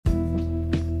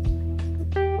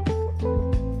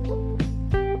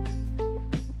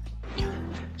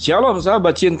Shalom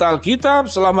sahabat cinta Alkitab,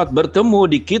 selamat bertemu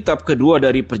di kitab kedua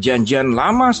dari perjanjian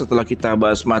lama. Setelah kita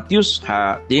bahas Matius,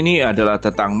 ini adalah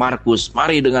tentang Markus.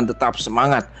 Mari dengan tetap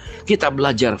semangat kita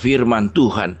belajar firman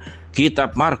Tuhan.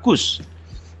 Kitab Markus.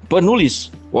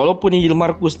 Penulis, walaupun Injil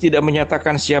Markus tidak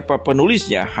menyatakan siapa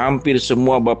penulisnya, hampir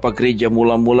semua bapak gereja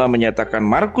mula-mula menyatakan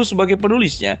Markus sebagai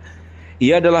penulisnya.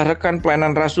 Ia adalah rekan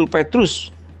pelayanan Rasul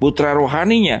Petrus, putra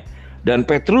rohaninya. Dan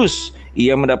Petrus,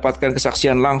 ia mendapatkan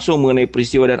kesaksian langsung mengenai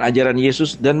peristiwa dan ajaran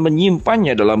Yesus dan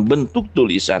menyimpannya dalam bentuk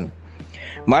tulisan.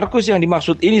 Markus yang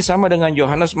dimaksud ini sama dengan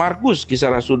Yohanes Markus,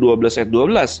 Kisah Rasul 12 ayat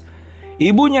 12.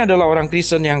 Ibunya adalah orang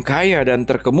Kristen yang kaya dan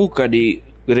terkemuka di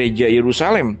gereja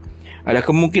Yerusalem. Ada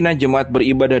kemungkinan jemaat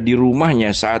beribadah di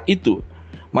rumahnya saat itu.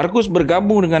 Markus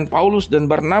bergabung dengan Paulus dan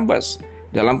Barnabas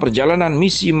dalam perjalanan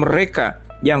misi mereka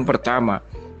yang pertama.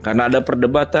 Karena ada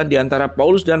perdebatan di antara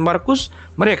Paulus dan Markus,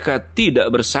 mereka tidak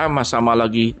bersama-sama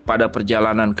lagi pada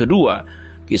perjalanan kedua.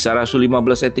 Kisah Rasul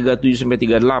 15 ayat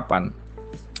 37-38.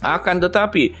 Akan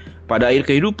tetapi, pada akhir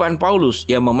kehidupan Paulus,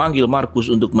 ia memanggil Markus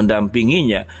untuk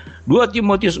mendampinginya. 2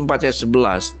 Timotius 4 ayat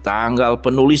 11, tanggal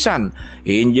penulisan.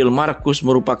 Injil Markus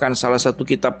merupakan salah satu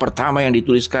kitab pertama yang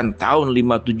dituliskan tahun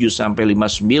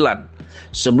 57-59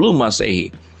 sebelum Masehi.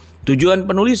 Tujuan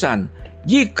penulisan,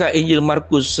 jika Injil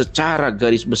Markus secara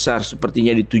garis besar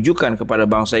sepertinya ditujukan kepada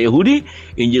bangsa Yahudi,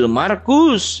 Injil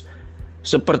Markus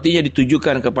sepertinya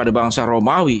ditujukan kepada bangsa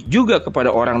Romawi, juga kepada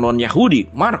orang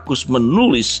non-Yahudi. Markus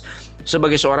menulis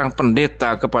sebagai seorang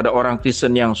pendeta kepada orang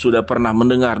Kristen yang sudah pernah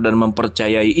mendengar dan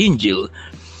mempercayai Injil.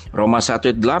 Roma 1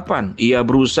 ayat 8, ia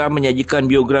berusaha menyajikan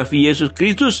biografi Yesus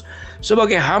Kristus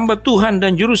sebagai hamba Tuhan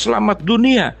dan juru selamat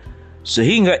dunia,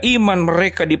 sehingga iman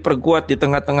mereka diperkuat di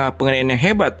tengah-tengah penganiayaan yang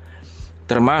hebat,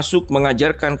 termasuk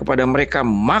mengajarkan kepada mereka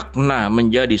makna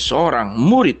menjadi seorang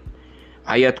murid.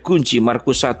 Ayat kunci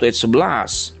Markus 1 ayat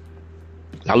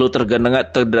 11. Lalu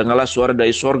terdengarlah suara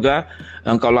dari sorga,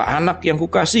 engkaulah anak yang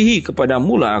kukasihi,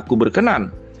 kepadamulah aku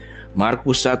berkenan.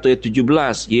 Markus 1 ayat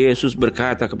 17, Yesus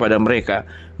berkata kepada mereka,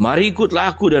 mari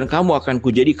ikutlah aku dan kamu akan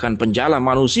kujadikan penjala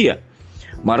manusia.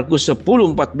 Markus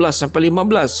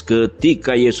 10:14-15,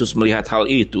 ketika Yesus melihat hal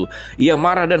itu, ia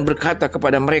marah dan berkata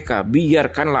kepada mereka,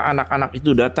 biarkanlah anak-anak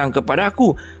itu datang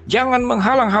kepadaku, jangan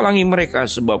menghalang-halangi mereka,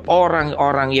 sebab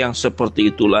orang-orang yang seperti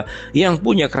itulah yang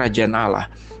punya kerajaan Allah.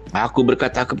 Aku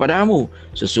berkata kepadamu,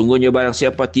 sesungguhnya barang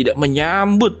siapa tidak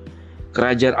menyambut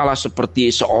kerajaan Allah seperti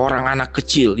seorang anak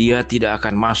kecil, ia tidak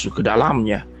akan masuk ke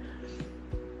dalamnya.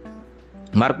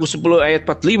 Markus 10 ayat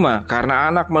 45,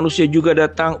 karena anak manusia juga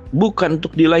datang bukan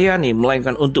untuk dilayani,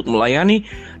 melainkan untuk melayani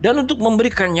dan untuk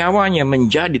memberikan nyawanya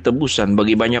menjadi tebusan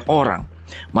bagi banyak orang.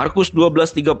 Markus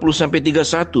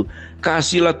 12:30-31,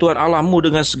 kasihlah Tuhan Allahmu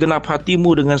dengan segenap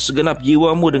hatimu, dengan segenap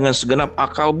jiwamu, dengan segenap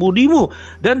akal budimu,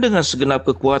 dan dengan segenap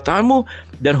kekuatanmu.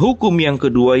 Dan hukum yang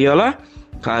kedua ialah,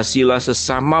 kasihlah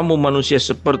sesamamu manusia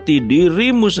seperti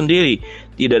dirimu sendiri.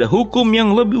 Tidak ada hukum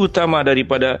yang lebih utama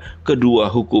daripada kedua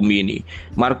hukum ini.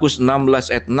 Markus 16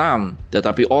 ayat 6,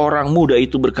 tetapi orang muda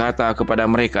itu berkata kepada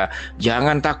mereka,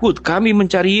 jangan takut, kami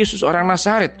mencari Yesus orang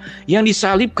Nazaret yang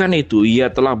disalibkan itu. Ia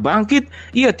telah bangkit,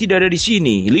 ia tidak ada di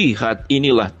sini. Lihat,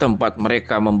 inilah tempat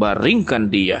mereka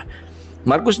membaringkan dia.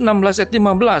 Markus 16 ayat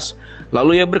 15,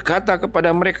 lalu ia berkata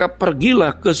kepada mereka,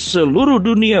 pergilah ke seluruh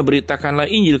dunia, beritakanlah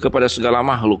Injil kepada segala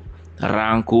makhluk.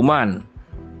 Rangkuman.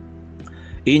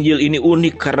 Injil ini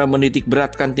unik karena menitik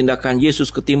beratkan tindakan Yesus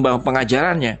ketimbang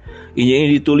pengajarannya.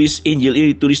 Injil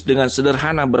ini ditulis dengan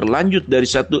sederhana, berlanjut dari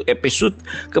satu episode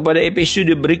kepada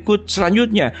episode berikut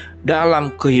selanjutnya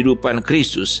dalam kehidupan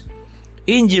Kristus.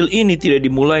 Injil ini tidak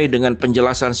dimulai dengan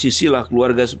penjelasan silsilah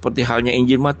keluarga seperti halnya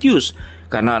Injil Matius,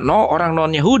 karena orang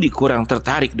non-Yahudi kurang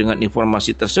tertarik dengan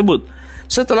informasi tersebut.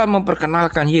 Setelah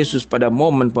memperkenalkan Yesus pada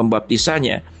momen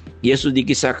pembaptisannya, Yesus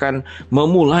dikisahkan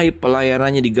memulai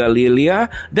pelayanannya di Galilea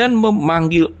dan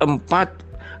memanggil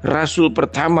 4 rasul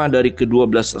pertama dari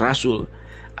ke-12 rasul.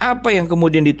 Apa yang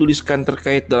kemudian dituliskan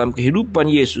terkait dalam kehidupan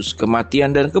Yesus, kematian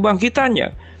dan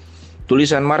kebangkitannya?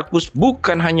 Tulisan Markus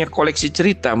bukan hanya koleksi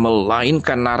cerita,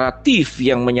 melainkan naratif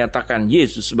yang menyatakan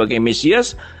Yesus sebagai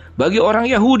Mesias bagi orang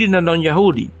Yahudi dan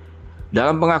non-Yahudi.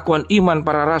 Dalam pengakuan iman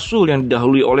para rasul yang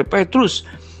didahului oleh Petrus,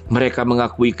 mereka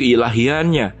mengakui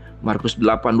keilahiannya. Markus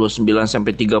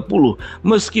 8:29-30,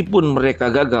 meskipun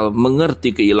mereka gagal mengerti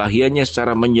keilahiannya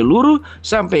secara menyeluruh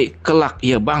sampai kelak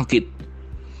ia bangkit.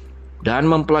 Dan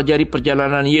mempelajari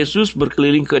perjalanan Yesus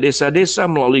berkeliling ke desa-desa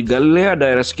melalui Galilea,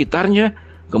 daerah sekitarnya,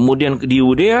 kemudian di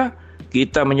Yudea,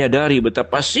 kita menyadari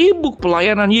betapa sibuk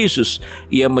pelayanan Yesus.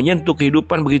 Ia menyentuh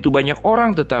kehidupan begitu banyak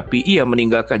orang, tetapi ia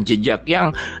meninggalkan jejak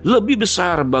yang lebih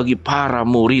besar bagi para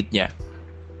muridnya.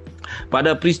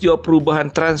 Pada peristiwa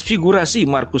perubahan transfigurasi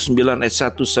Markus 9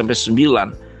 ayat 1 sampai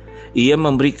 9, ia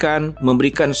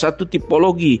memberikan satu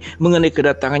tipologi mengenai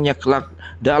kedatangannya kelak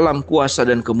dalam kuasa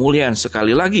dan kemuliaan.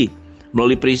 Sekali lagi,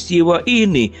 melalui peristiwa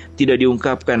ini tidak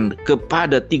diungkapkan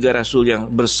kepada 3 rasul yang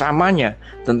bersamanya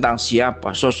tentang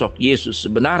siapa sosok Yesus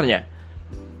sebenarnya.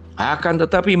 Akan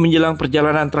tetapi menjelang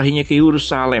perjalanan terakhirnya ke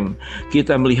Yerusalem,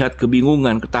 kita melihat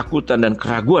kebingungan, ketakutan, dan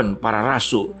keraguan para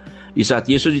rasul. Di saat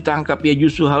Yesus ditangkap, ia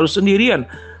justru harus sendirian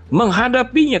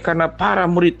menghadapinya karena para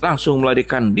murid langsung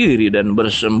melarikan diri dan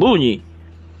bersembunyi.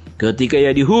 Ketika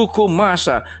ia dihukum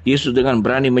masa, Yesus dengan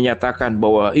berani menyatakan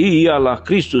bahwa ialah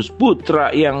Kristus, putra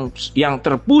yang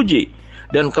terpuji,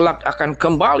 dan kelak akan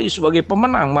kembali sebagai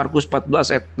pemenang. Markus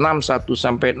 14 ayat 61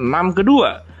 sampai 6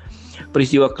 kedua.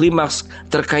 Peristiwa klimaks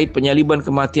terkait penyaliban,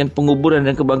 kematian, penguburan,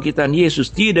 dan kebangkitan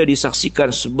Yesus tidak disaksikan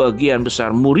sebagian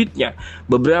besar muridnya.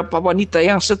 Beberapa wanita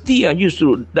yang setia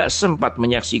justru tidak sempat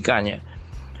menyaksikannya.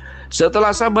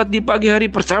 Setelah sabat di pagi hari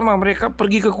pertama, mereka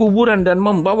pergi ke kuburan dan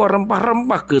membawa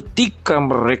rempah-rempah. Ketika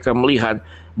mereka melihat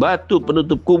batu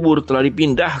penutup kubur telah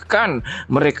dipindahkan,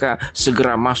 mereka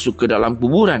segera masuk ke dalam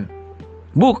kuburan.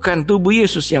 Bukan tubuh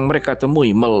Yesus yang mereka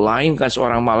temui, melainkan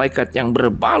seorang malaikat yang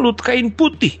berbalut kain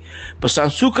putih.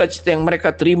 Pesan sukacita yang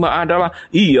mereka terima adalah,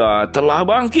 ia telah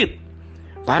bangkit.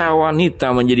 Para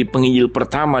wanita menjadi penginjil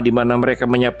pertama di mana mereka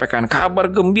menyampaikan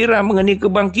kabar gembira mengenai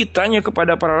kebangkitannya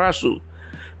kepada para rasul.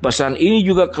 Pesan ini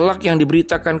juga kelak yang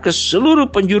diberitakan ke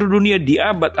seluruh penjuru dunia di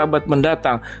abad-abad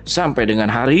mendatang sampai dengan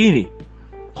hari ini.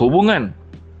 Hubungan.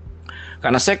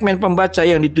 Karena segmen pembaca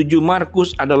yang dituju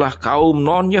Markus adalah kaum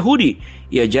non-Yahudi,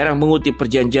 ia jarang mengutip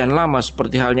perjanjian lama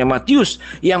seperti halnya Matius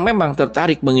yang memang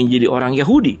tertarik menginjili orang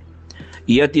Yahudi.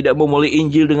 Ia tidak memulai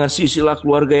Injil dengan silsilah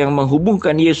keluarga yang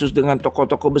menghubungkan Yesus dengan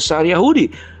tokoh-tokoh besar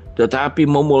Yahudi, tetapi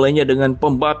memulainya dengan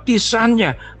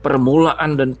pembaptisannya,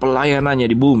 permulaan dan pelayanannya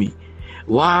di bumi.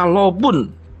 Walaupun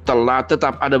telah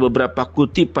tetap ada beberapa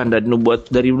kutipan dari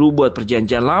nubuat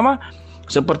perjanjian lama,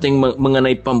 seperti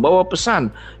mengenai pembawa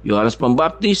pesan Yohanes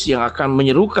Pembaptis yang akan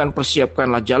menyerukan,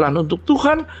 persiapkanlah jalan untuk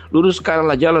Tuhan,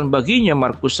 luruskanlah jalan baginya,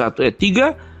 Markus 1 ayat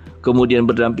 3. Kemudian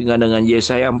berdampingan dengan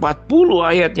Yesaya 40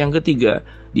 ayat yang ketiga,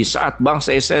 di saat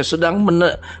bangsa Israel sedang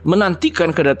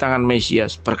menantikan kedatangan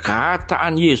Mesias.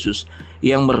 Perkataan Yesus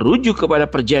yang merujuk kepada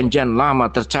perjanjian lama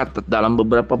tercatat dalam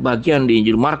beberapa bagian di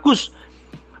Injil Markus.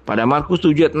 Pada Markus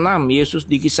 7 ayat 6, Yesus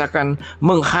dikisahkan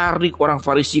mengharik orang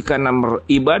Farisi karena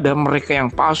ibadah mereka yang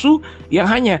palsu, yang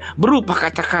hanya berupa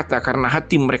kata-kata karena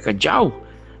hati mereka jauh.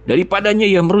 Daripadanya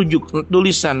ia merujuk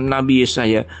tulisan Nabi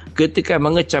Yesaya ketika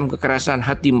mengecam kekerasan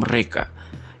hati mereka.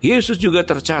 Yesus juga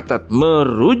tercatat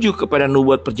merujuk kepada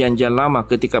nubuat perjanjian lama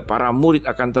ketika para murid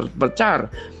akan terpencar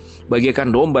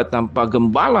bagaikan domba tanpa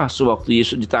gembala sewaktu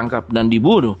Yesus ditangkap dan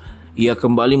dibunuh. Ia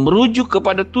kembali merujuk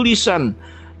kepada tulisan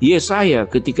Yesaya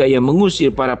ketika ia mengusir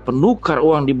para penukar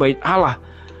uang di bait Allah.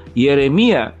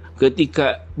 Yeremia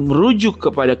ketika merujuk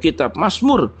kepada kitab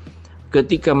Mazmur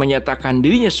ketika menyatakan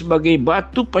dirinya sebagai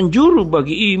batu penjuru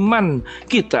bagi iman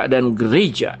kita dan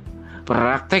gereja.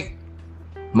 Praktek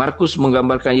Markus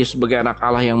menggambarkan Yesus sebagai anak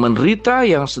Allah yang menderita,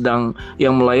 yang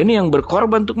melayani, yang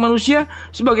berkorban untuk manusia,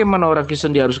 sebagaimana orang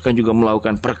Kristen diharuskan juga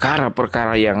melakukan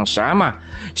perkara-perkara yang sama.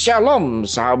 Shalom,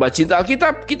 sahabat cinta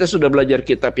Alkitab. Kita sudah belajar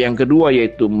kitab yang kedua,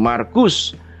 yaitu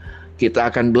Markus. Kita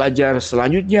akan belajar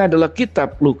selanjutnya adalah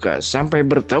kitab Lukas. Sampai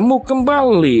bertemu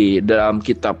kembali dalam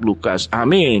kitab Lukas.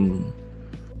 Amin.